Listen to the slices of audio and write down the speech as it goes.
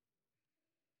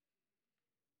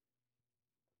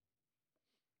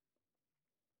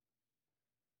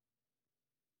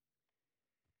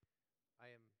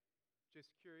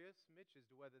just curious, Mitch, as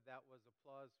to whether that was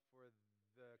applause for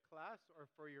the class or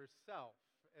for yourself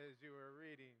as you were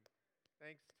reading.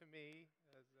 Thanks to me.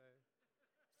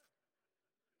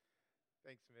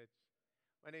 Thanks, Mitch.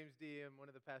 My name's Dee. I'm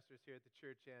one of the pastors here at the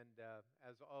church, and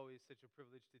as always, such a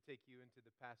privilege to take you into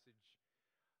the passage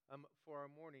for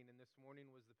our morning. And this morning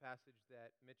was the passage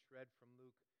that Mitch read from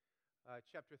Luke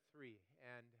chapter 3.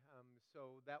 And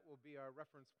so that will be our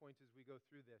reference point as we go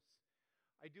through this.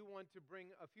 I do want to bring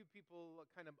a few people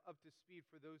kind of up to speed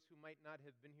for those who might not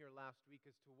have been here last week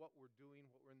as to what we're doing,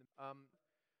 what we're in the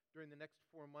during the next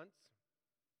 4 months.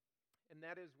 And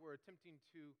that is we're attempting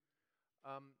to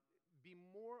be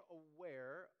more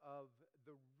aware of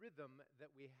the rhythm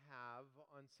that we have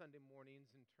on Sunday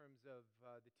mornings in terms of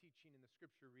the teaching and the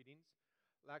scripture readings.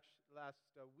 Last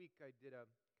week I did a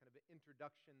kind of an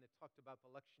introduction that talked about the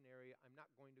lectionary. I'm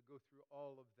not going to go through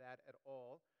all of that at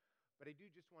all, but I do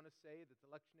just want to say that the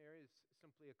lectionary is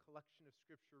simply a collection of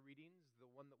scripture readings.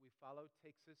 The one that we follow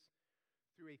takes us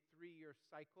through a 3-year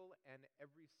cycle, and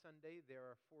every Sunday there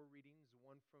are 4 readings,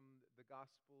 one from the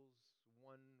Gospels,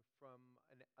 one from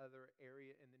another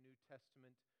area in the New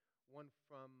Testament, one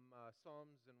from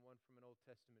Psalms, and one from an Old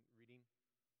Testament reading.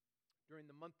 During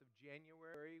the month of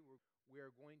January, we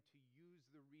are going to use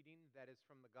the reading that is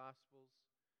from the Gospels.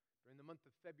 During the month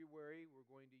of February, we're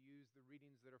going to use the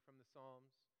readings that are from the Psalms.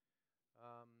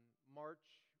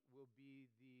 March will be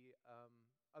the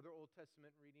other Old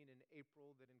Testament reading. In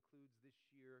April, that includes this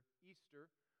year Easter,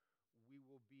 we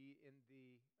will be in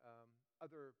the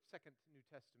other second New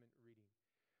Testament reading.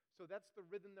 So that's the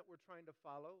rhythm that we're trying to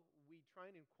follow. We try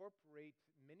and incorporate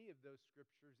many of those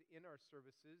scriptures in our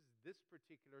services. This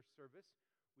particular service,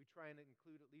 we try and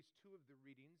include at least 2 of the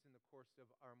readings in the course of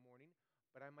our morning,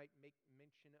 but I might make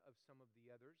mention of some of the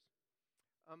others.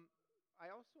 I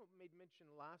also made mention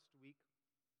last week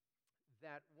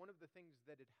that one of the things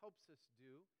that it helps us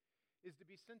do is to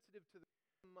be sensitive to the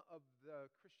rhythm of the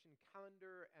Christian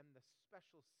calendar and the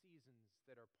special seasons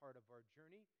that are part of our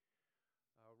journey.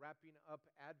 Wrapping up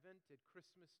Advent at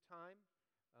Christmas time,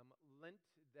 Lent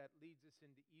that leads us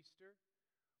into Easter.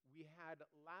 We had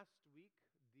last week,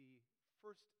 the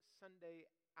first Sunday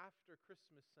after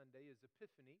Christmas Sunday is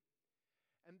Epiphany.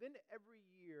 And then every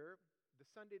year, the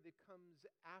Sunday that comes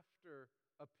after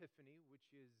Epiphany,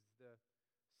 which is the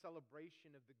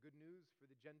celebration of the good news for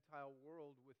the Gentile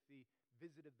world with the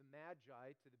visit of the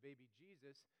Magi to the baby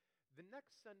Jesus, the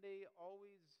next Sunday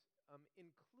always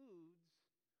includes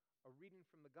a reading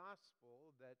from the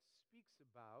Gospel that speaks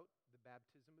about the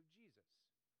baptism of Jesus.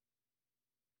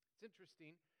 It's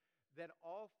interesting that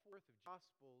all 4 of the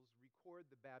Gospels record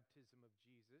the baptism of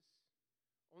Jesus.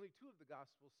 Only 2 of the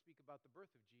Gospels speak about the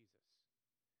birth of Jesus,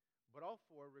 but all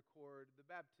 4 record the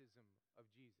baptism of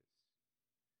Jesus.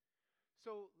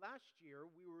 So last year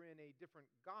we were in a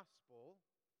different gospel,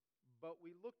 but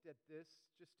we looked at this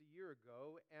just a year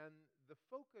ago, and the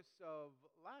focus of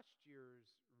last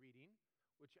year's reading,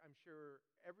 which I'm sure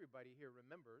everybody here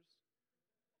remembers,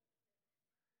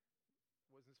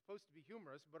 wasn't supposed to be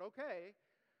humorous, but okay,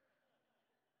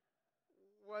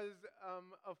 was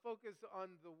a focus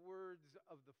on the words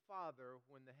of the Father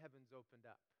when the heavens opened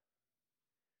up.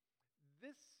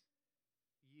 This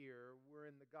year, we're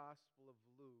in the Gospel of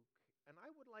Luke, and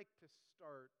I would like to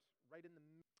start right in the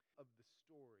middle of the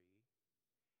story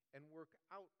and work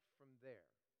out from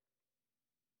there.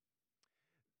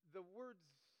 The words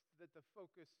that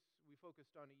we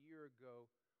focused on a year ago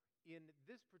in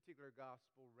this particular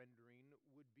Gospel rendering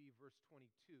would be verse 22,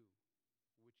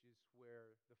 which is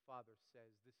where the Father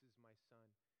says, "This is my Son,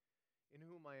 in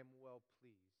whom I am well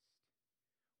pleased."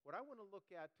 What I want to look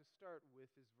at to start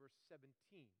with is verse 17.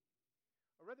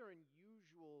 A rather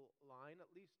unusual line,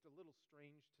 at least a little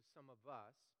strange to some of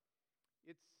us.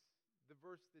 It's the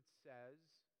verse that says,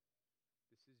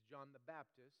 this is John the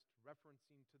Baptist,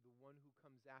 referencing to the one who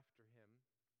comes after him,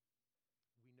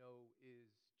 we know is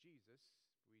Jesus.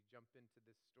 We jump into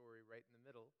this story right in the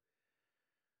middle.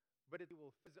 But it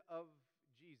will say of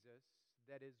Jesus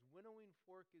that his winnowing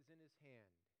fork is in his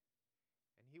hand,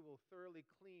 and he will thoroughly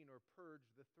clean or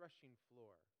purge the threshing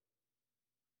floor.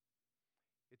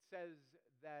 It says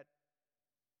that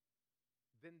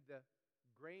then the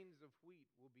grains of wheat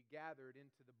will be gathered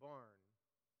into the barn,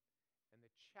 and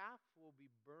the chaff will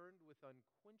be burned with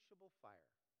unquenchable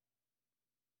fire.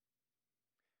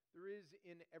 There is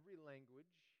in every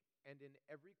language and in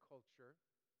every culture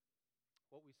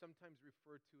what we sometimes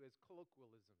refer to as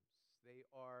colloquialisms. They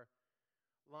are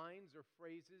lines or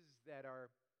phrases that are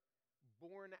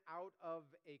born out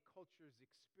of a culture's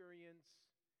experience,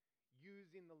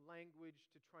 using the language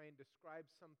to try and describe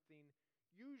something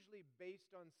usually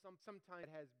based on sometime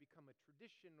it has become a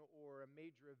tradition or a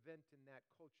major event in that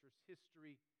culture's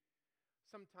history.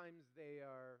 Sometimes they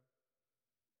are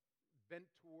bent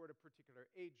toward a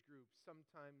particular age group.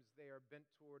 Sometimes they are bent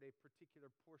toward a particular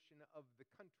portion of the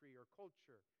country or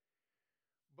culture.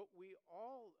 But we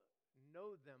all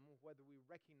know them whether we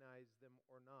recognize them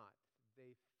or not.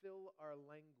 They fill our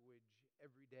language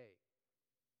every day.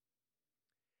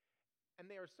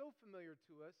 And they are so familiar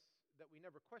to us that we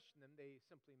never question them. They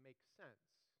simply make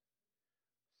sense.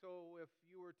 So if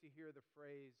you were to hear the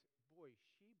phrase, "Boy,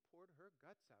 she poured her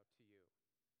guts out to you,"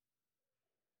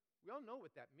 we all know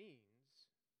what that means.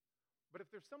 But if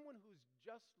there's someone who's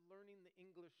just learning the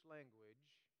English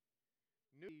language,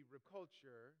 new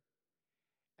culture,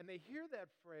 and they hear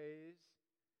that phrase,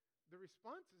 the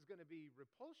response is going to be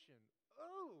repulsion.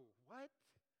 Oh, what?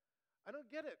 I don't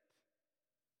get it.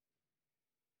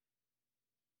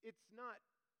 It's not,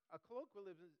 a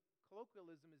colloquialism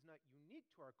is not unique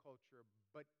to our culture,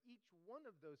 but each one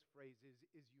of those phrases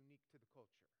is unique to the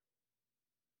culture.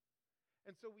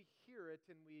 And so we hear it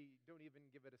and we don't even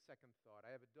give it a second thought.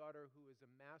 I have a daughter who is a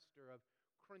master of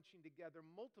crunching together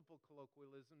multiple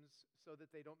colloquialisms so that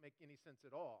they don't make any sense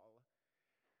at all.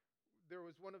 There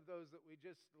was one of those that we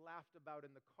just laughed about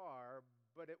in the car,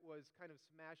 but it was kind of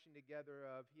smashing together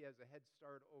of he has a head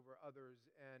start over others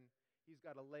and he's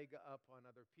got a leg up on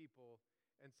other people,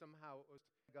 and somehow it was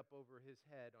up over his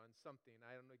head on something.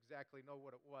 I don't exactly know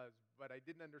what it was, but I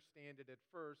didn't understand it at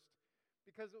first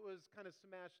because it was kind of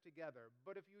smashed together.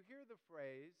 But if you hear the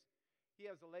phrase, he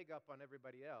has a leg up on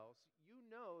everybody else, you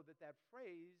know that that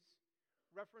phrase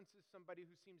references somebody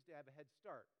who seems to have a head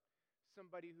start,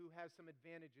 somebody who has some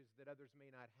advantages that others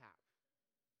may not have.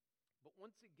 But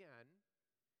once again,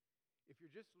 if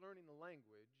you're just learning the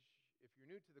language, if you're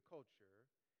new to the culture,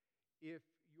 if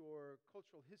your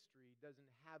cultural history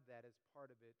doesn't have that as part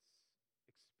of its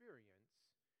experience,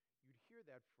 you'd hear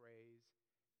that phrase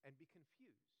and be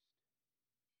confused.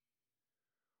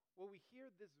 Well, we hear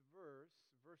this verse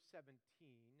 17,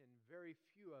 and very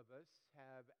few of us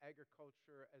have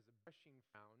agriculture as a brushing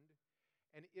ground.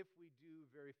 And if we do,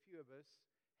 very few of us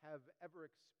have ever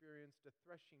experienced a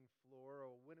threshing floor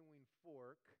or a winnowing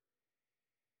fork.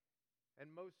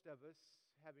 And most of us,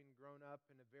 having grown up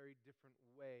in a very different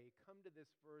way, come to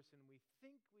this verse and we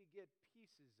think we get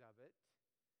pieces of it,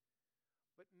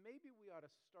 but maybe we ought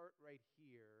to start right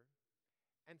here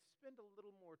and spend a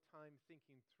little more time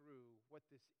thinking through what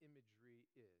this imagery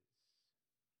is.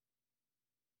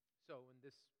 So in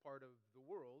this part of the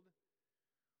world,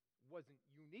 wasn't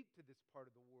unique to this part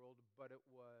of the world, but it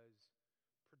was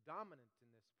predominant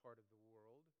in this part of the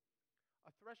world.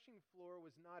 A threshing floor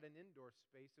was not an indoor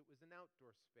space, it was an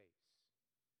outdoor space.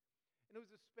 And it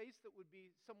was a space that would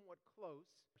be somewhat close,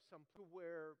 to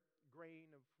where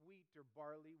grain of wheat or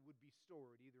barley would be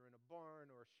stored, either in a barn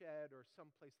or a shed or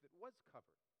someplace that was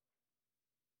covered.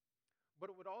 But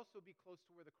it would also be close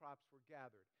to where the crops were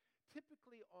gathered,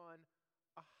 typically on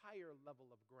a higher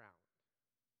level of ground.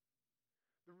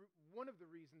 One of the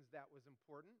reasons that was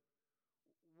important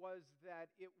was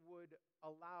that it would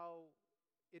allow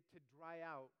it to dry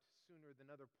out sooner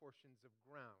than other portions of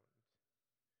ground.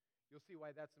 You'll see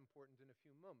why that's important in a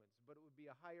few moments. But it would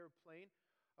be a higher plane,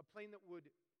 a plane that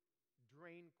would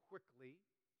drain quickly,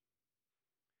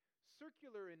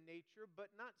 circular in nature,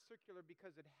 but not circular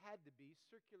because it had to be,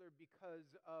 circular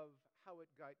because of how it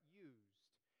got used.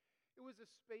 It was a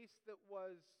space that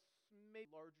was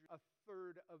maybe larger, a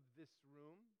third of this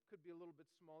room, could be a little bit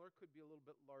smaller, could be a little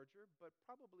bit larger, but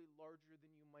probably larger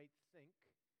than you might think.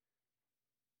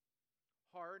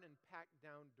 Hard and packed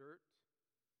down dirt,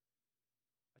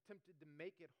 attempted to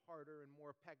make it harder and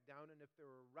more packed down, and if there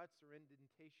were ruts or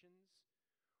indentations,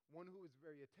 one who was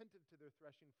very attentive to their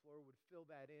threshing floor would fill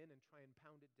that in and try and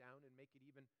pound it down and make it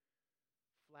even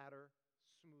flatter,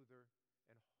 smoother,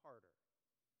 and harder.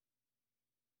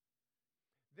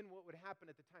 Then what would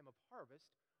happen at the time of harvest,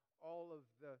 all of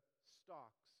the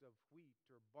stalks of wheat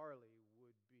or barley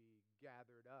would be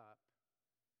gathered up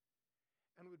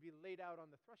and would be laid out on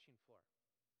the threshing floor.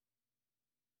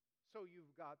 So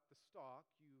you've got the stalk,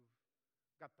 you've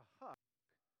got the husk,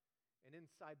 and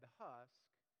inside the husk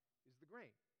is the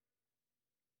grain.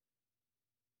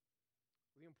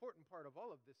 The important part of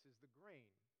all of this is the grain.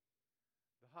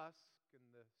 The husk and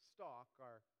the stalk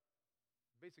are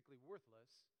basically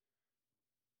worthless.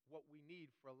 What we need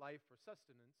for life, for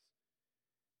sustenance,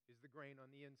 is the grain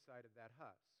on the inside of that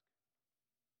husk.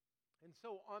 And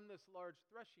so on this large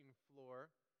threshing floor,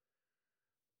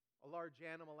 a large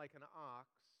animal like an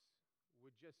ox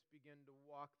would just begin to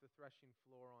walk the threshing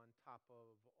floor on top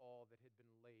of all that had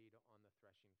been laid on the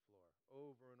threshing floor,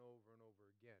 over and over and over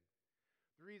again.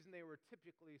 The reason they were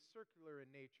typically circular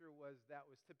in nature was that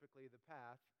was typically the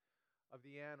path of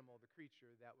the animal, the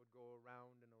creature, that would go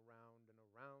around and around and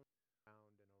around,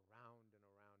 around and around and around and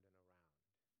around.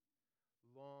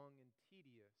 Long and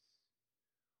tedious,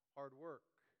 hard work.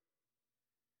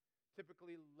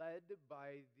 Typically led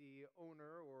by the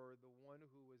owner or the one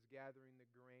who was gathering the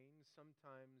grain,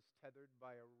 sometimes tethered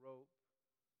by a rope.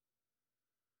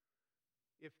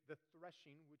 If the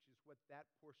threshing, which is what that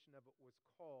portion of it was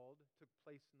called, took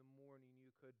place in the morning, you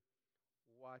could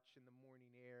watch in the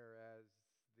morning air as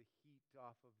the heat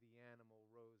off of the animal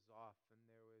rose off, and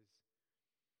there was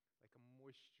like a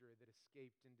moisture that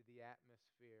escaped into the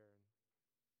atmosphere.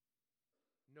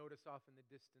 And notice off in the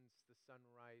distance the sun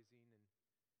rising and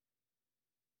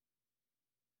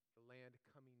the land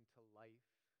coming to life.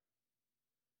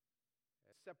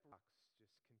 Separate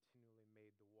just continually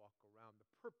made the walk around. The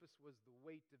purpose was the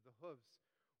weight of the hooves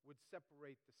would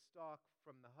separate the stalk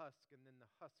from the husk and then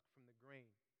the husk from the grain.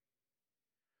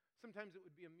 Sometimes it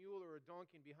would be a mule or a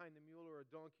donkey, and behind the mule or a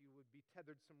donkey would be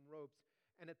tethered some ropes,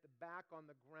 and at the back on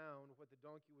the ground, what the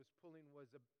donkey was pulling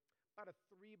was about a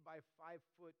 3 by 5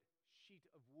 foot sheet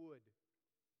of wood.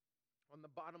 On the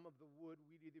bottom of the wood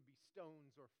would either be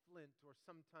stones or flint or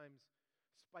sometimes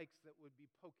spikes that would be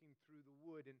poking through the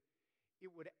wood, and it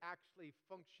would actually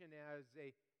function as a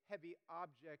heavy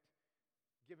object,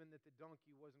 given that the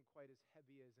donkey wasn't quite as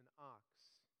heavy as an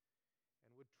ox, and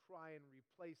would try and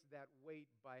replace that weight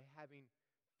by having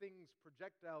things,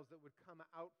 projectiles that would come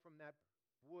out from that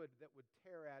wood that would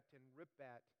tear at and rip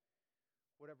at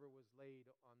whatever was laid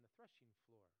on the threshing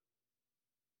floor.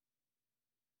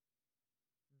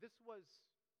 This was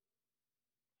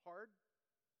hard,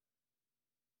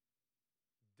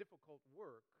 difficult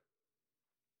work.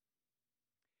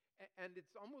 And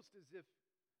it's almost as if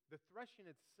the threshing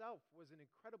itself was an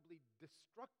incredibly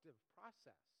destructive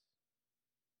process.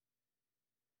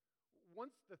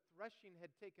 Once the threshing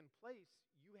had taken place,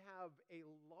 you have a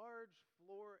large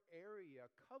floor area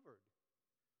covered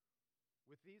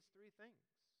with these three things: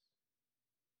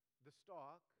 the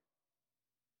stalk,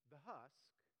 the husk,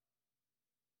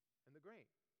 and the grain.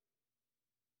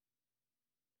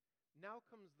 Now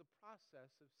comes the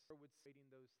process of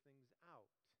separating those things out.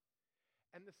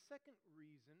 And the second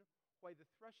reason why the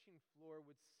threshing floor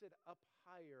would sit up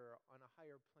higher on a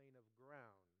higher plane of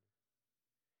ground,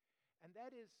 and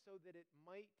that is so that it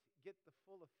might get the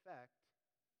full effect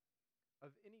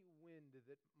of any wind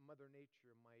that Mother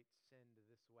Nature might send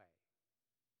this way.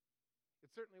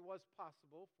 It certainly was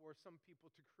possible for some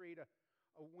people to create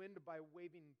a wind by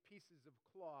waving pieces of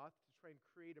cloth to try and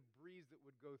create a breeze that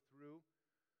would go through,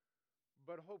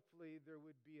 but hopefully there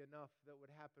would be enough that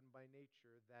would happen by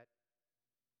nature that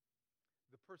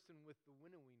the person with the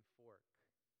winnowing fork,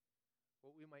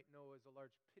 what we might know as a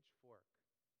large pitchfork,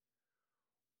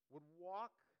 would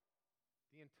walk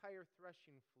the entire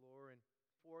threshing floor and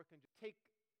fork and just take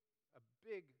a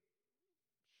big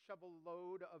shovel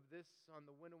load of this on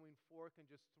the winnowing fork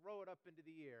and just throw it up into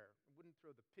the air. I wouldn't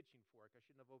throw the pitching fork. I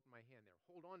shouldn't have opened my hand there.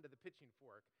 Hold on to the pitching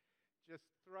fork. Just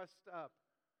thrust up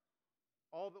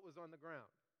all that was on the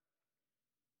ground.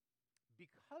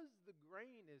 Because the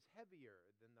grain is heavier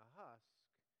than the husk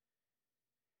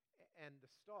and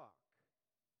the stalk,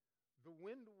 the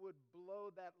wind would blow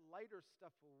that lighter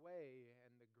stuff away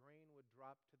and the grain would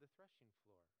drop to the threshing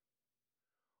floor.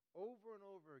 Over and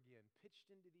over again,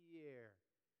 pitched into the air,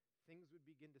 things would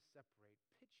begin to separate.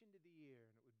 Pitch into the air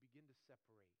and it would begin to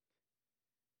separate.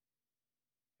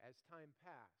 As time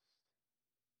passed,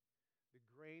 the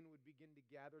grain would begin to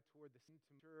gather toward the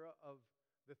center of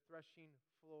the threshing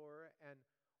floor, and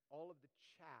all of the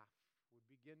chaff would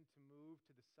begin to move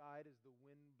to the side as the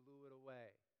wind blew it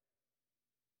away.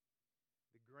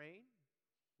 The grain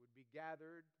would be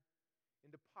gathered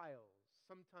into piles,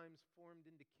 sometimes formed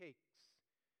into cakes,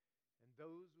 and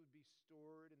those would be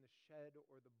stored in the shed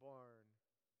or the barn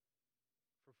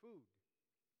for food,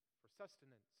 for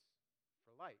sustenance,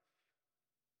 for life.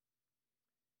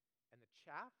 And the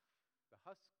chaff, the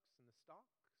husks, and the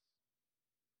stalks,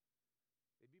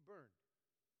 they'd be burned.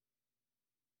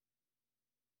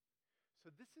 So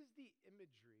this is the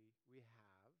imagery we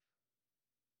have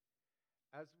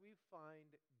as we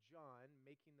find John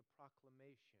making the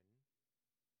proclamation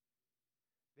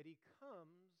that he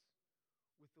comes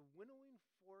with the winnowing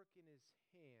fork in his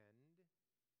hand.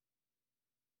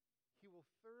 He will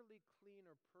thoroughly clean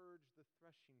or purge the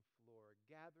threshing floor,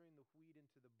 gathering the wheat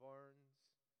into the barns,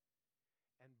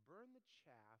 and burn the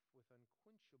chaff with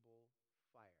unquenchable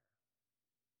fire.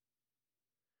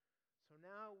 So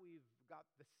now we've got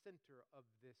the center of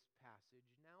this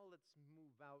passage. Now let's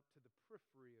move out to the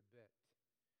periphery a bit,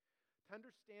 to to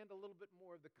understand a little bit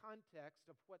more of the context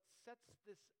of what sets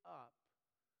this up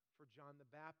for John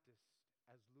the Baptist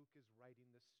as Luke is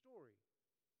writing this story.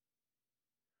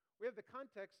 We have the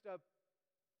context of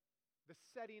the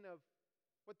setting of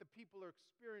what the people are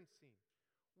experiencing.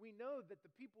 We know that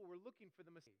the people were looking for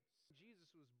the Messiah. Jesus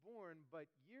was born,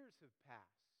 but years have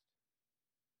passed,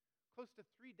 close to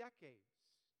 3 decades.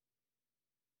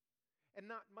 And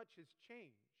not much has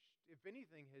changed. If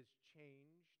anything has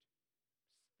changed,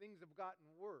 things have gotten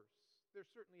worse. There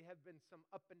certainly have been some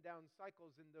up and down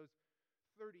cycles in those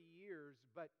 30 years,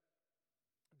 but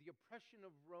the oppression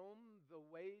of Rome, the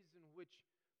ways in which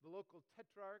the local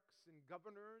tetrarchs and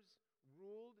governors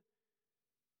ruled,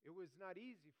 it was not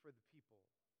easy for the people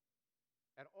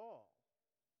at all.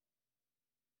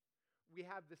 We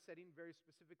have the setting very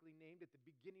specifically named at the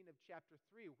beginning of chapter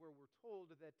 3, where we're told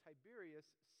that Tiberius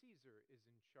Caesar is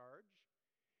in charge.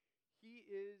 He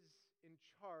is in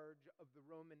charge of the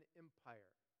Roman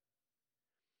Empire.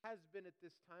 Has been at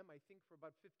this time, I think, for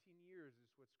about 15 years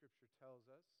is what Scripture tells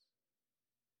us.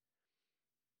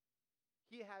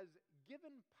 He has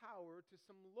given power to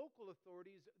some local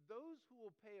authorities, those who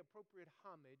will pay appropriate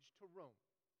homage to Rome.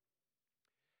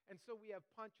 And so we have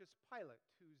Pontius Pilate,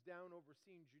 who's down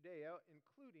overseeing Judea,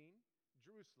 including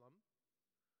Jerusalem.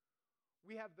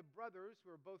 We have the brothers,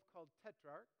 who are both called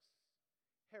tetrarchs,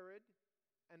 Herod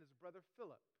and his brother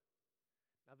Philip.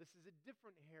 Now, this is a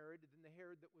different Herod than the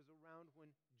Herod that was around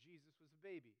when Jesus was a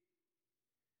baby.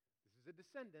 This is a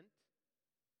descendant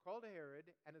called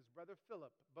Herod and his brother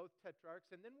Philip, both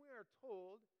tetrarchs. And then we are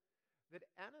told that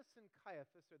Annas and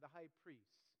Caiaphas are the high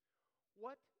priests.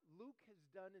 What Luke has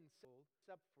done and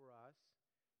set up for us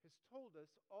has told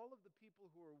us all of the people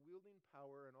who are wielding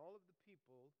power and all of the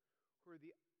people who are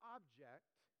the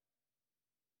object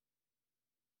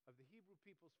of the Hebrew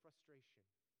people's frustration.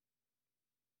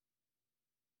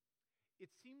 It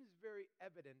seems very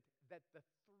evident that the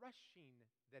threshing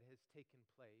that has taken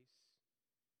place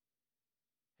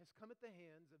has come at the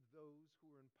hands of those who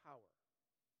are in power.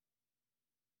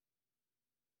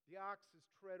 The ox has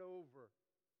tread over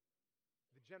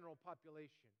the general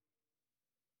population.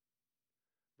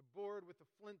 The board with the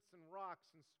flints and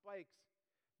rocks and spikes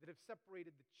that have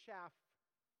separated the chaff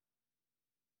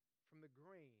from the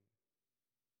grain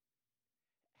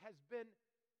has been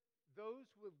those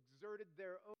who have exerted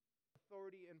their own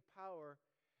authority and power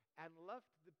and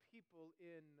left the people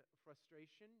in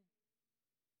frustration,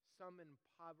 some in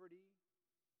poverty,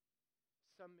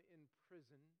 some in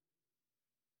prison,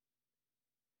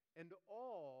 and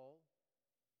all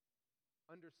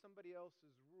under somebody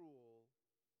else's rule,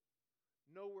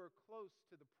 nowhere close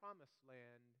to the promised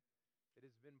land that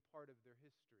has been part of their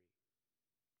history.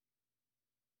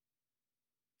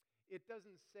 It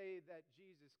doesn't say that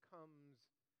Jesus comes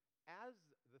as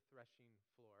the threshing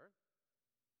floor.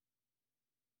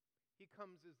 He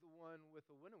comes as the one with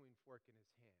a winnowing fork in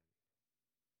his hand.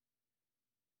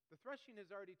 The threshing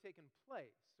has already taken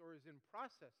place, or is in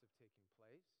process of taking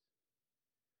place.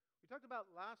 We talked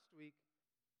about last week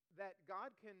that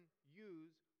God can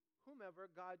use whomever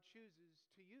God chooses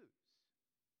to use.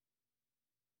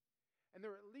 And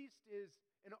there at least is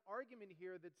an argument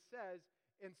here that says,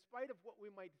 in spite of what we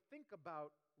might think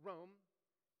about Rome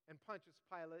and Pontius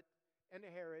Pilate and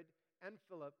Herod and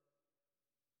Philip,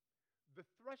 the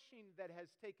threshing that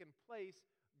has taken place,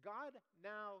 God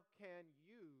now can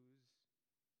use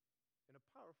in a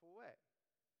powerful way.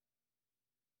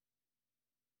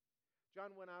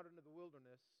 John went out into the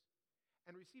wilderness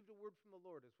and received a word from the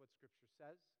Lord, is what Scripture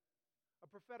says. A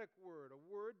prophetic word, a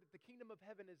word that the kingdom of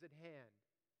heaven is at hand.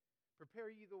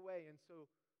 Prepare ye the way. And so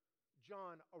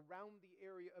John, around the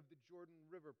area of the Jordan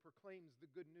River, proclaims the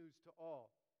good news to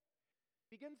all.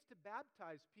 He begins to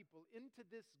baptize people into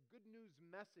this good news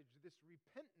message, this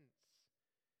repentance.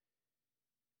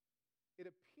 It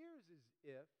appears as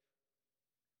if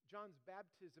John's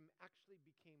baptism actually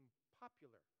became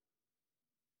popular.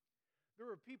 There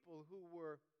were people who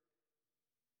were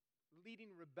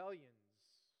leading rebellions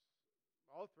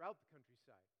all throughout the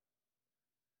countryside.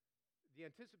 The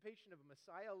anticipation of a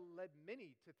Messiah led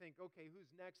many to think, okay,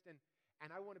 who's next? And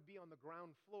I want to be on the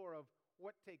ground floor of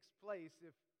what takes place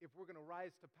if we're going to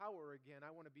rise to power again.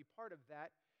 I want to be part of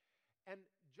that. And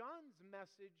John's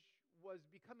message was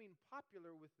becoming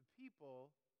popular with the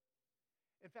people.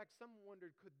 In fact, some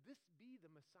wondered, could this be the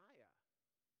Messiah?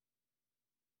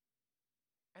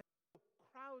 And so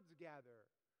crowds gather.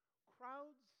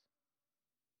 Crowds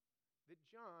that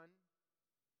John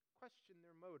questioned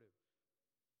their motive.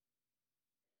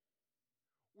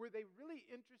 Were they really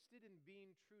interested in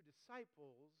being true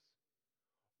disciples,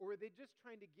 or were they just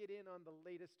trying to get in on the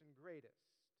latest and greatest?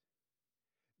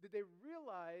 Did they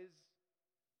realize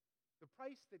the the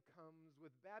price that comes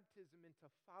with baptism into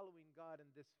following God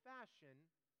in this fashion,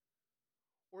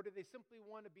 or do they simply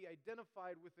want to be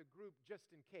identified with a group just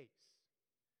in case?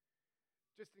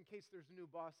 Just in case there's a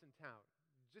new boss in town,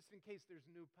 just in case there's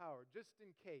new power, just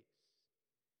in case.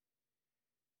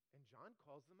 And John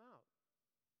calls them out,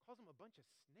 calls them a bunch of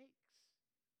snakes.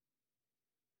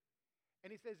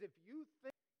 And he says, if you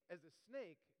think as a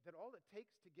snake that all it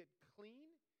takes to get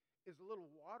clean is a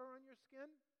little water on your skin,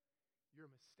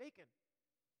 you're mistaken.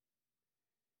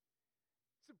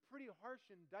 It's a pretty harsh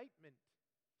indictment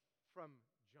from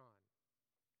John.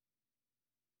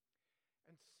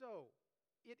 And so,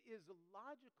 it is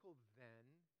logical then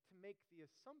to make the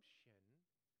assumption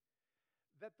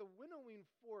that the winnowing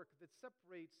fork that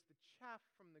separates the chaff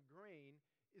from the grain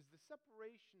is the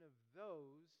separation of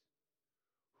those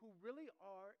who really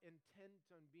are intent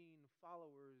on being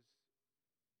followers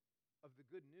of the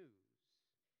good news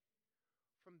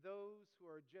from those who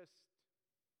are just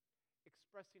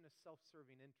expressing a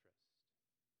self-serving interest.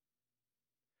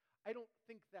 I don't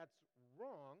think that's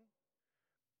wrong.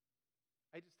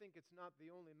 I just think it's not the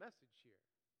only message here.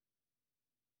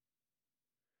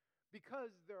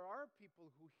 Because there are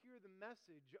people who hear the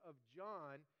message of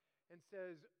John and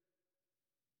says,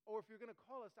 oh, if you're going to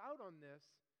call us out on this,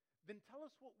 then tell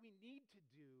us what we need to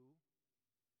do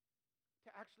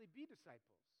to actually be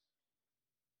disciples.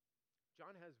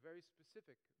 John has very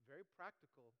specific, very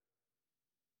practical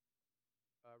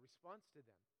response to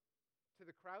them. To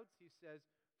the crowds, he says,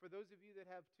 for those of you that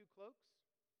have 2 cloaks,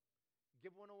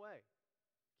 give one away.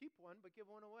 Keep one, but give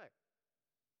one away.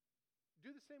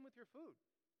 Do the same with your food.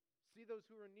 See those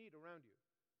who are in need around you.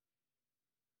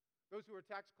 Those who are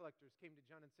tax collectors came to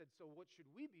John and said, so what should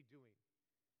we be doing?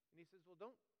 And he says, well,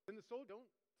 don't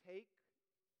take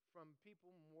from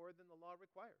people more than the law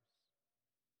requires.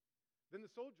 Then the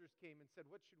soldiers came and said,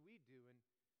 what should we do? And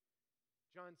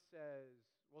John says,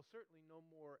 well, certainly no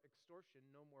more extortion,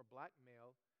 no more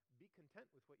blackmail. Be content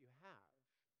with what you have.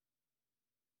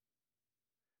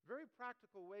 Very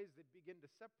practical ways that begin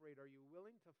to separate. Are you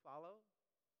willing to follow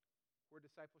where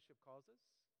discipleship calls us?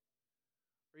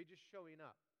 Or are you just showing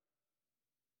up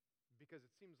because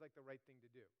it seems like the right thing to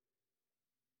do?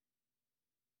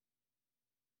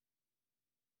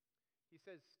 He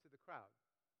says to the crowd,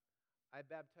 I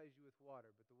baptize you with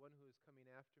water, but the one who is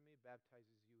coming after me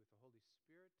baptizes you with the Holy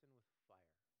Spirit and with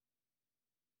fire.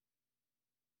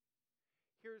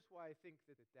 Here's why I think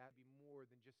that would be more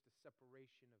than just a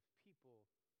separation of people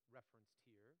referenced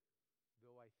here,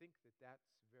 though I think that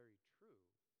that's very true.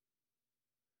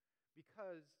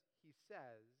 Because he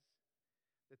says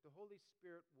that the Holy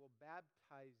Spirit will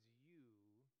baptize you,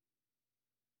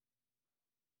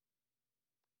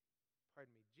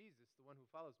 Jesus, the one who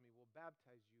follows me, will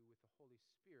baptize you with the Holy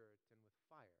Spirit and with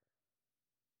fire.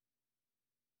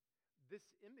 This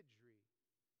imagery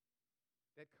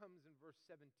that comes in verse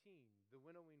 17, the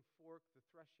winnowing fork, the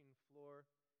threshing floor,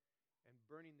 and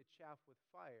burning the chaff with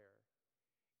fire,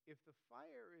 if the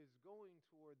fire is going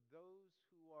toward those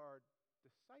who are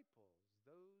disciples,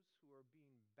 those who are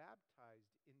being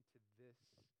baptized into this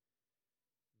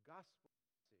gospel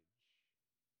message,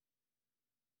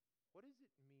 what does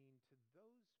it mean to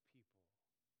those people?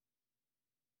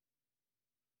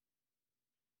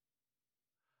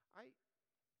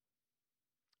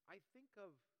 I think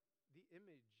of the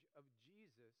image of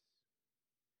Jesus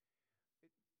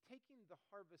taking the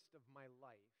harvest of my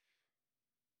life,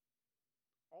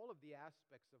 all of the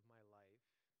aspects of my life,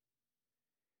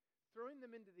 throwing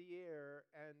them into the air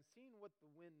and seeing what the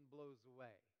wind blows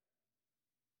away.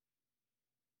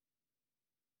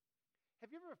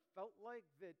 Have you ever felt like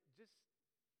that just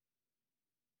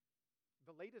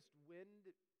the latest wind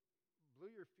blew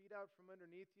your feet out from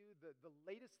underneath you? The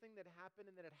latest thing that happened,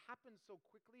 and that it happened so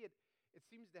quickly, it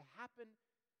seems to happen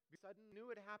sudden. Knew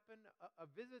it happened, a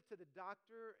visit to the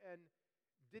doctor, and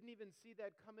didn't even see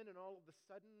that come in, and all of a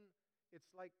sudden, it's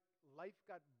like life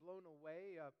got blown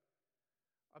away.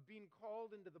 Being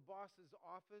called into the boss's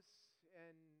office,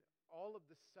 and all of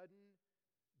the sudden,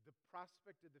 the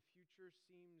prospect of the future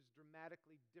seems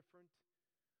dramatically different.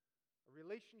 A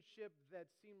relationship that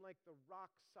seemed like the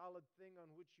rock-solid thing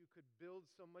on which you could build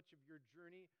so much of your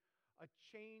journey. A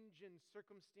change in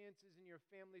circumstances in your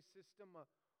family system,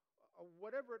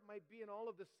 whatever it might be, and all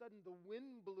of a sudden the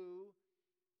wind blew,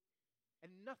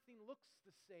 and nothing looks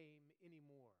the same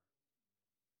anymore.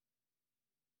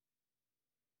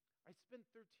 I spent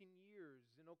 13 years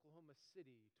in Oklahoma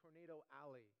City, Tornado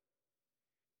Alley,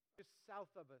 just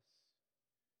south of us,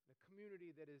 in a community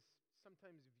that is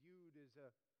sometimes viewed as a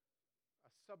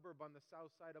suburb on the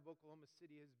south side of Oklahoma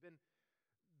City, has been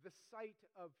the site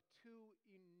of 2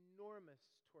 enormous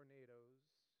tornadoes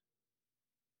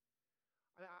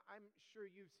I'm sure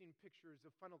you've seen pictures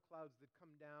of funnel clouds that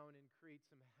come down and create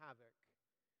some havoc.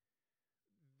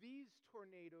 These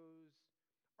tornadoes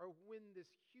are when this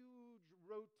huge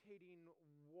rotating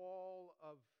wall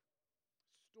of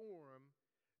storm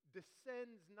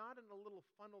descends not in a little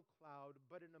funnel cloud,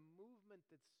 but in a movement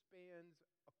that spans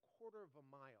a quarter of a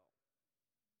mile.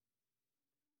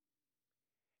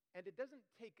 And it doesn't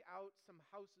take out some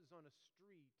houses on a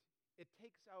street, it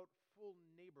takes out full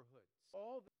neighborhoods.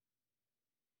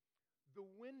 The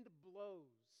wind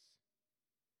blows,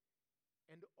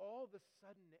 and all of a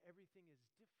sudden everything is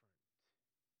different.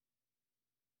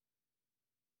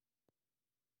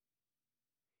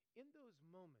 In those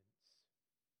moments,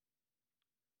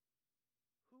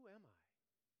 who am I?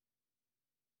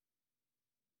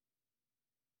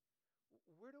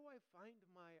 Where do I find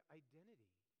my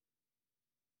identity?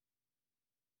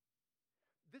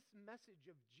 This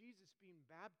message of Jesus being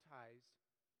baptized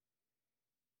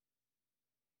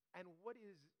and what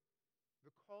is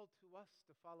the call to us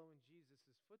to follow in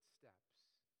Jesus' footsteps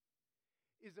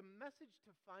is a message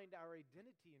to find our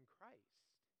identity in Christ.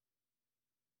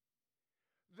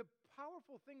 The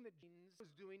powerful thing that Jesus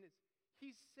is doing is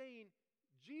he's saying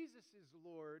Jesus is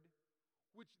Lord,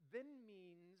 which then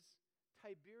means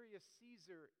Tiberius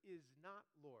Caesar is not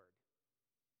Lord.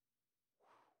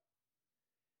 Whew.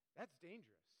 That's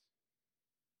dangerous.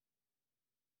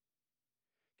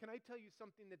 Can I tell you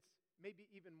something that's maybe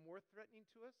even more threatening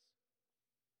to us?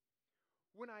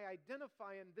 When I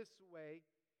identify in this way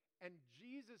and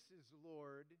Jesus is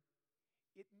Lord,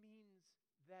 it means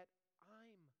that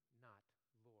I'm not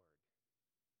Lord.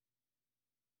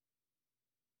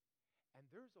 And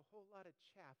there's a whole lot of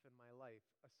chaff in my life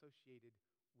associated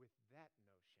with that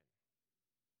notion.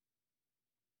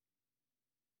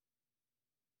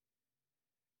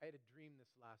 I had a dream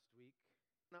this last week.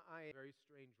 A very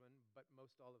strange one, but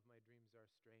most all of my dreams are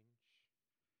strange.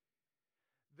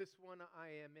 This one,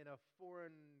 I am in a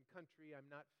foreign country. I'm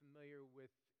not familiar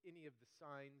with any of the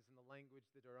signs and the language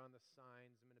that are on the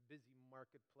signs. I'm in a busy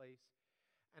marketplace,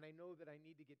 and I know that I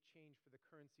need to get change for the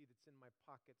currency that's in my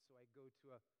pocket, so I go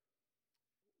to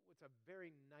what's a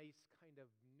very nice kind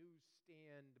of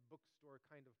newsstand, bookstore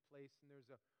kind of place, and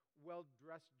there's a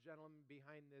well-dressed gentleman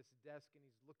behind this desk, and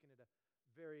he's looking at a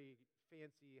very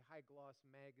fancy, high-gloss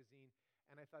magazine,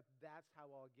 and I thought, that's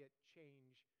how I'll get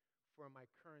change for my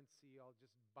currency. I'll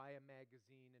just buy a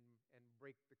magazine and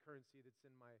break the currency that's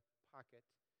in my pocket.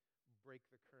 Break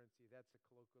the currency. That's a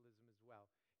colloquialism as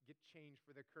well. Get change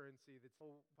for the currency that's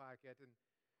in my pocket.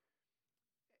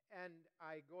 And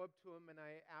I go up to him and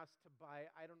I ask to buy,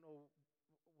 I don't know,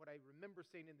 what I remember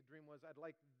saying in the dream was, I'd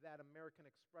like that American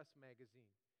Express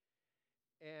magazine.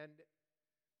 And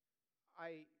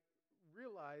I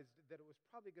realized that it was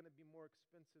probably going to be more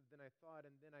expensive than I thought,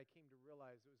 and then I came to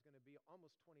realize it was going to be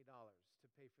almost $20 to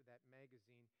pay for that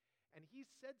magazine. And he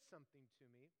said something to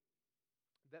me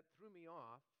that threw me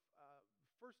off.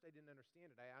 First, I didn't understand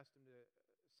it. I asked him to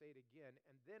say it again,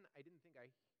 and then I didn't think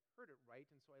I heard it right,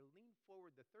 and so I leaned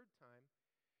forward the third time,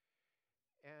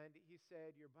 and he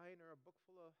said, "You're buying her a book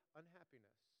full of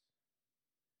unhappiness."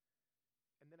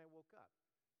 And then I woke up.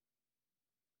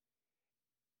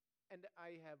 And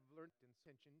I have learned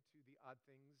attention to the odd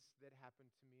things that happen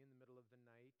to me in the middle of the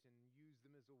night and use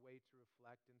them as a way to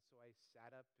reflect. And so I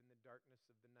sat up in the darkness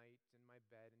of the night in my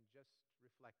bed and just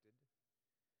reflected.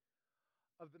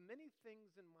 Of the many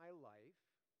things in my life,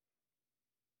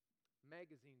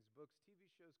 magazines, books, TV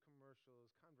shows,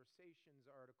 commercials, conversations,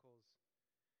 articles,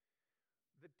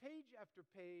 the page after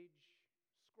page,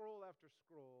 scroll after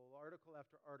scroll, article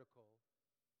after article,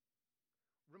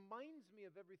 reminds me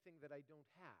of everything that I don't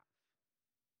have.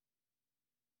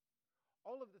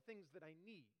 All of the things that I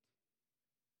need.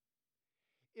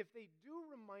 If they do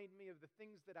remind me of the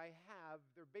things that I have,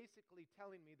 they're basically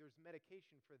telling me there's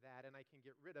medication for that and I can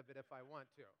get rid of it if I want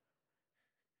to.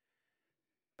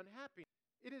 Unhappy.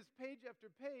 It is page after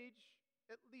page,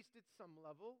 at least at some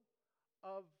level,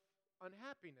 of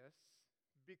unhappiness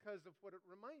because of what it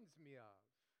reminds me of.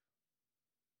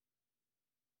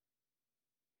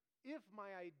 If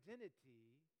my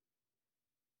identity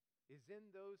is in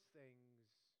those things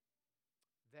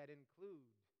that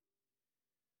include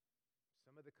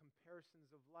some of the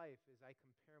comparisons of life as I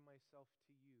compare myself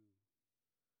to you,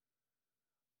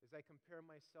 as I compare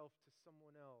myself to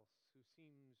someone else who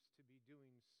seems to be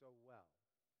doing so well,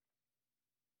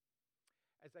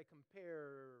 as I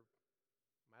compare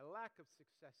my lack of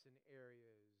success in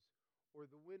areas, or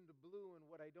the wind blew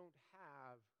and what I don't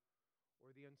have,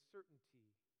 or the uncertainty,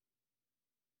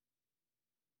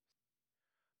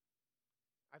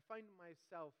 I find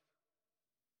myself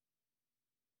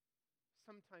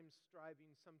sometimes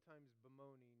striving, sometimes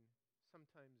bemoaning,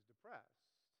 sometimes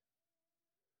depressed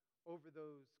over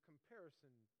those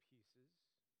comparison pieces.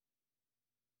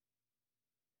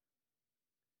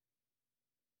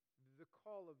 The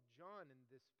call of John in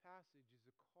this passage is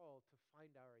a call to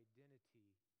find our identity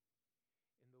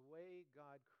in the way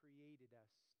God created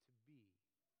us to be.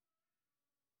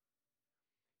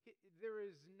 There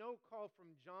is no call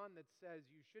from John that says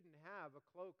you shouldn't have a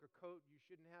cloak, a coat, you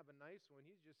shouldn't have a nice one.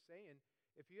 He's just saying,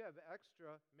 if you have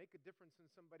extra, make a difference in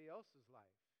somebody else's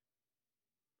life.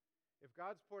 If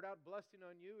God's poured out blessing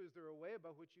on you, is there a way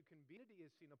about which you can be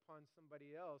is seen upon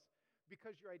somebody else?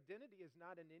 Because your identity is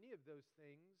not in any of those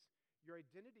things. Your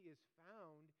identity is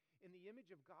found in the image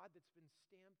of God that's been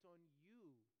stamped on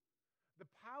you. The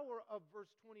power of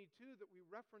verse 22 that we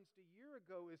referenced a year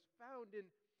ago is found in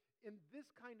this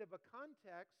kind of a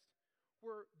context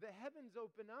where the heavens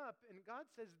open up and God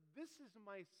says, "This is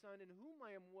my Son in whom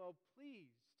I am well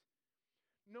pleased."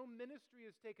 No ministry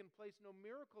has taken place. No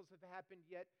miracles have happened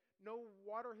yet. No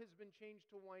water has been changed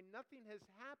to wine. Nothing has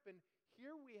happened.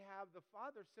 Here we have the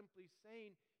Father simply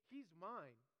saying, "He's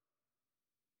mine.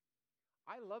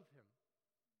 I love him."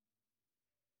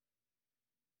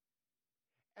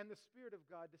 And the Spirit of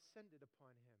God descended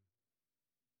upon him.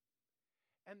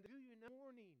 And do you know,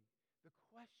 morning, the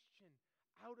question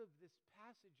out of this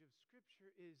passage of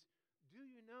Scripture is, do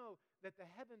you know that the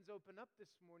heavens open up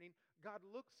this morning, God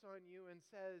looks on you and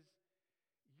says,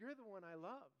 "You're the one I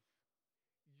love.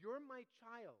 You're my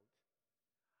child.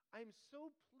 I'm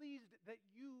so pleased that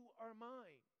you are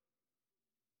mine."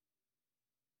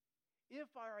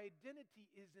 If our identity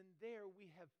is in there, we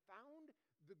have found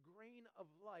the grain of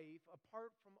life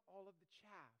apart from all of the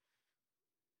chaff.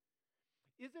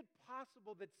 Is it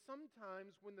possible that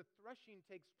sometimes when the threshing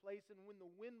takes place and when the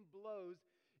wind blows,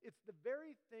 it's the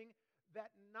very thing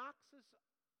that knocks us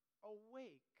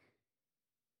awake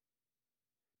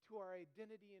to our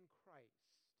identity in Christ?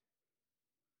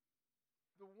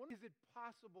 Is it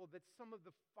possible that some of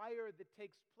the fire that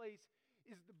takes place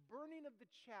is the burning of the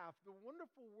chaff, the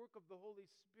wonderful work of the Holy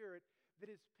Spirit that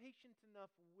is patient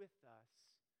enough with us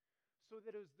so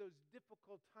that as those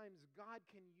difficult times, God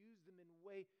can use them in a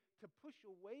way to push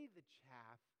away the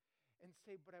chaff and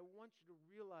say, "But I want you to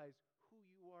realize who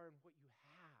you are and what you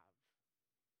have.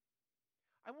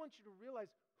 I want you to realize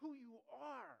who you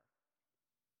are.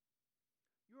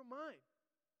 You're mine,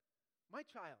 my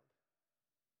child.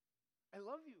 I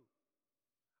love you.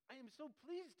 I am so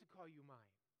pleased to call you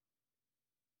mine."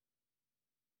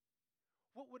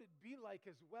 What would it be like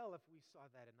as well if we saw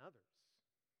that in others?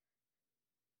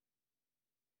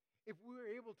 If we were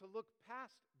able to look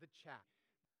past the chaff.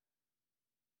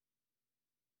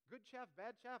 Good chaff,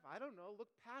 bad chaff, I don't know. Look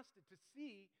past it to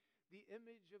see the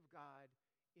image of God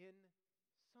in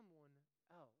someone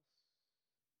else.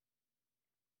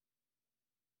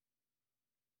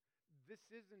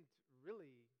 This isn't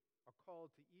really a call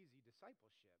to easy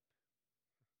discipleship.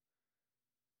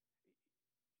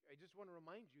 I just want to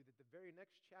remind you that the very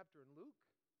next chapter in Luke,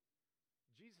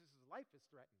 Jesus' life is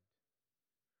threatened.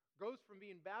 Goes from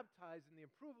being baptized in the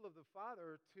approval of the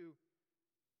Father to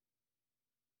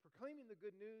proclaiming the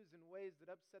good news in ways that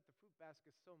upset the fruit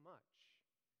basket so much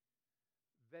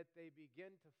that they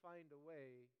begin to find a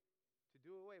way to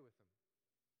do away with him.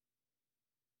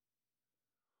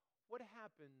 What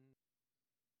happened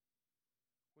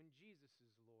when Jesus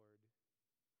is Lord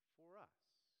for us?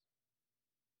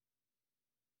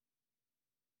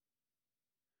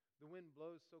 The wind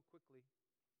blows so quickly.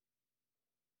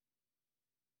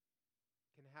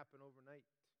 Can happen overnight.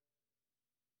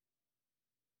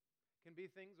 Can be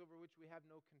things over which we have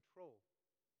no control.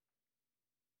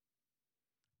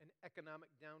 An economic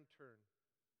downturn,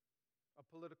 a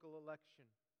political election,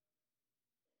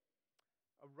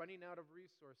 a running out of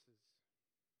resources,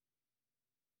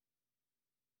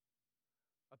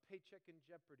 a paycheck in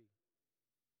jeopardy,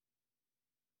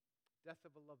 death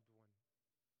of a loved one,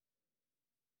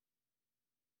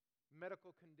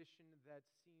 medical condition that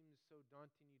seems so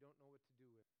daunting you don't know what to do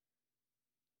with.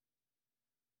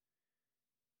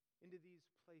 Into these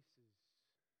places,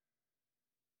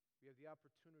 we have the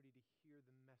opportunity to hear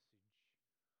the message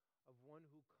of one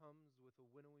who comes with a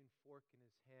winnowing fork in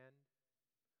his hand,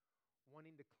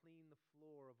 wanting to clean the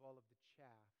floor of all of the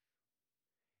chaff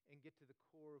and get to the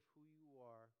core of who you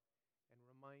are and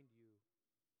remind you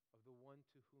of the one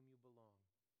to whom you belong.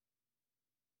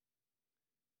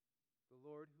 The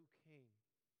Lord who came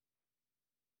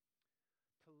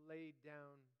to lay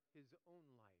down his own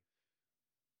life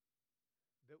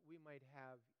that we might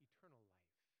have eternal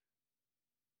life,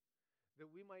 that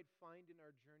we might find in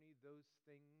our journey those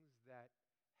things that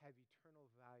have eternal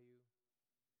value,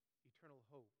 eternal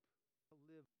hope, to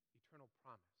live eternal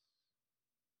promise.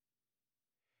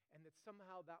 that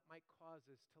somehow that might cause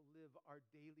us to live our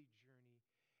daily journey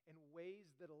in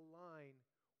ways that align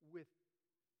with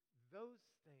those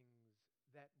things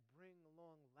that bring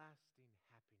long-lasting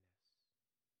happiness.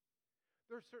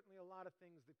 There are certainly a lot of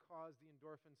things that cause the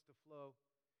endorphins to flow,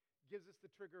 gives us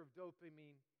the trigger of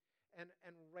dopamine, and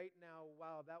right now,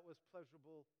 wow, that was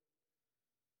pleasurable.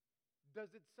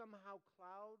 Does it somehow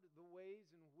cloud the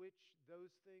ways in which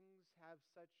those things have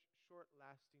such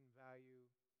short-lasting value?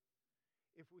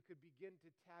 If we could begin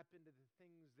to tap into the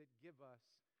things that give us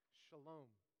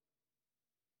shalom,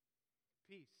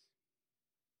 peace,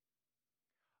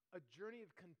 a journey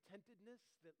of contentedness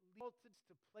that leads us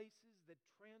to places that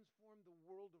transform the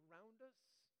world around us.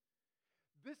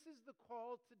 This is the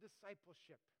call to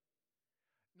discipleship.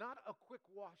 Not a quick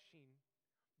washing,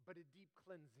 but a deep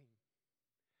cleansing.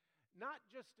 Not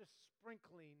just a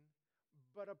sprinkling,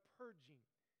 but a purging.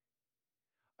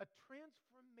 A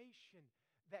transformation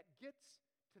that gets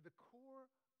to the core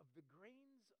of the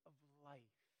grains of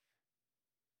life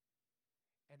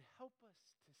and help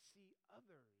us to see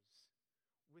others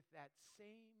with that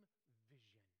same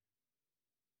vision.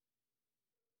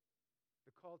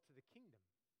 The call to the kingdom,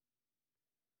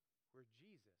 where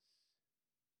Jesus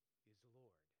is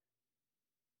Lord.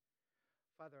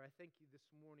 Father, I thank you this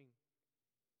morning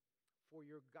for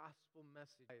your gospel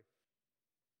message,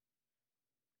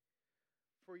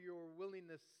 for your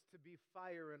willingness to be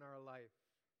fire in our life.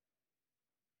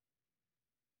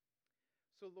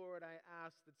 So, Lord, I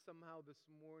ask that somehow this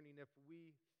morning, if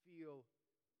we feel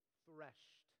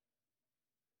threshed,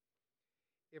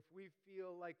 if we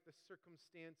feel like the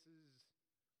circumstances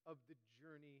of the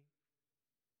journey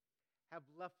have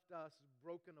left us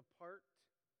broken apart,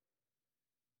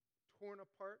 torn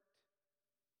apart,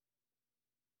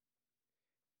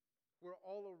 where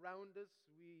all around us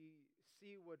we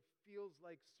see what feels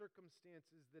like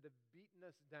circumstances that have beaten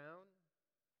us down,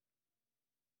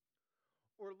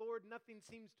 or, Lord, nothing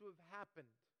seems to have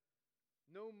happened,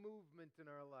 no movement in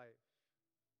our life.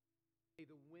 May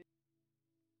the wind,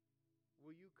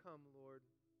 will you come, Lord?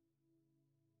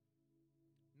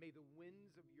 May the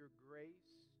winds of your grace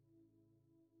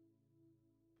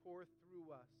pour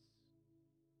through us.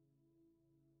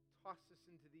 Toss us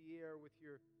into the air with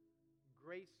your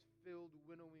grace-filled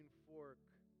winnowing fork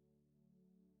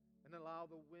and allow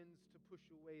the winds to push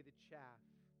away the chaff.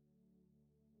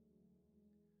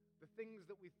 The things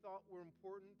that we thought were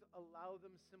important, allow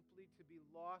them simply to be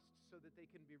lost so that they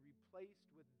can be replaced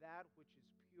with that which is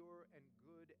pure and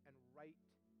good and right.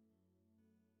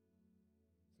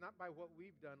 It's not by what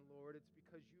we've done, Lord. It's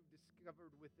because you've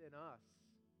discovered within us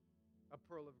a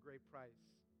pearl of great price.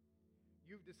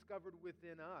 You've discovered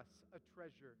within us a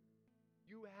treasure.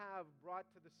 You have brought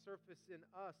to the surface in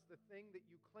us the thing that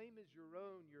you claim as your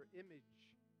own, your image.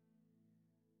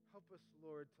 Help us,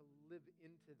 Lord, to live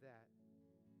into that.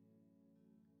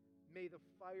 May the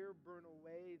fire burn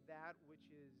away that which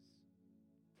is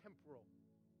temporal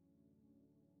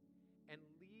and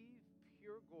leave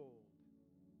pure gold,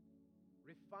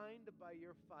 refined by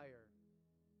your fire.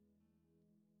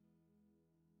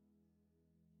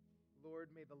 Lord,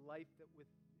 may the life that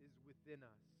is within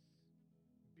us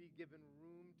be given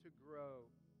room to grow,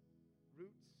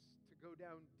 roots to go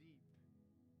down deep,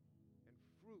 and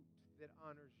fruit that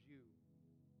honors you.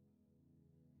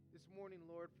 This morning,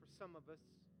 Lord, for some of us,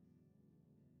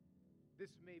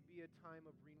 this may be a time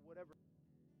of whatever,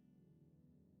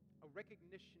 a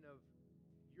recognition of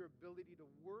your ability to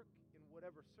work in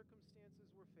whatever circumstances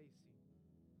we're facing.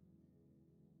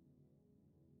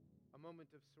 A moment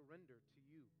of surrender to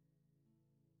you.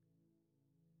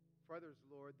 For others,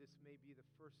 Lord, this may be the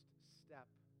first step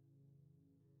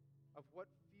of what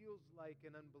feels like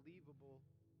an unbelievable,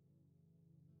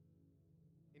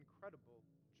 incredible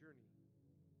journey.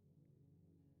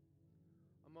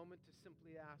 A moment to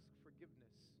simply ask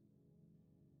forgiveness,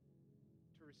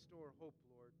 to restore hope,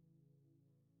 Lord.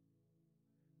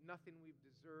 Nothing we've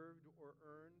deserved or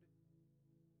earned,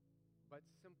 but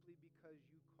simply because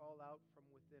you call out from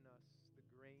within us the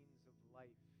grains of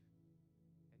life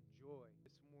and joy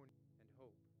this morning and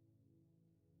hope.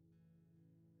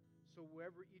 So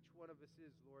wherever each one of us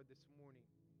is, Lord, this morning,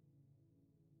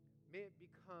 may it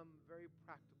become very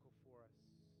practical for us,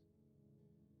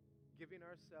 giving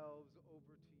ourselves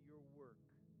over to your work,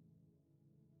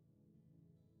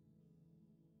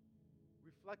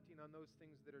 reflecting on those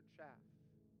things that are chaff.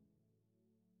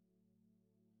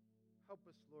 Help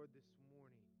us, Lord, this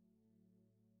morning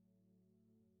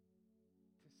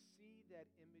to see that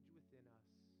image within us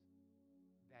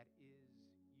that is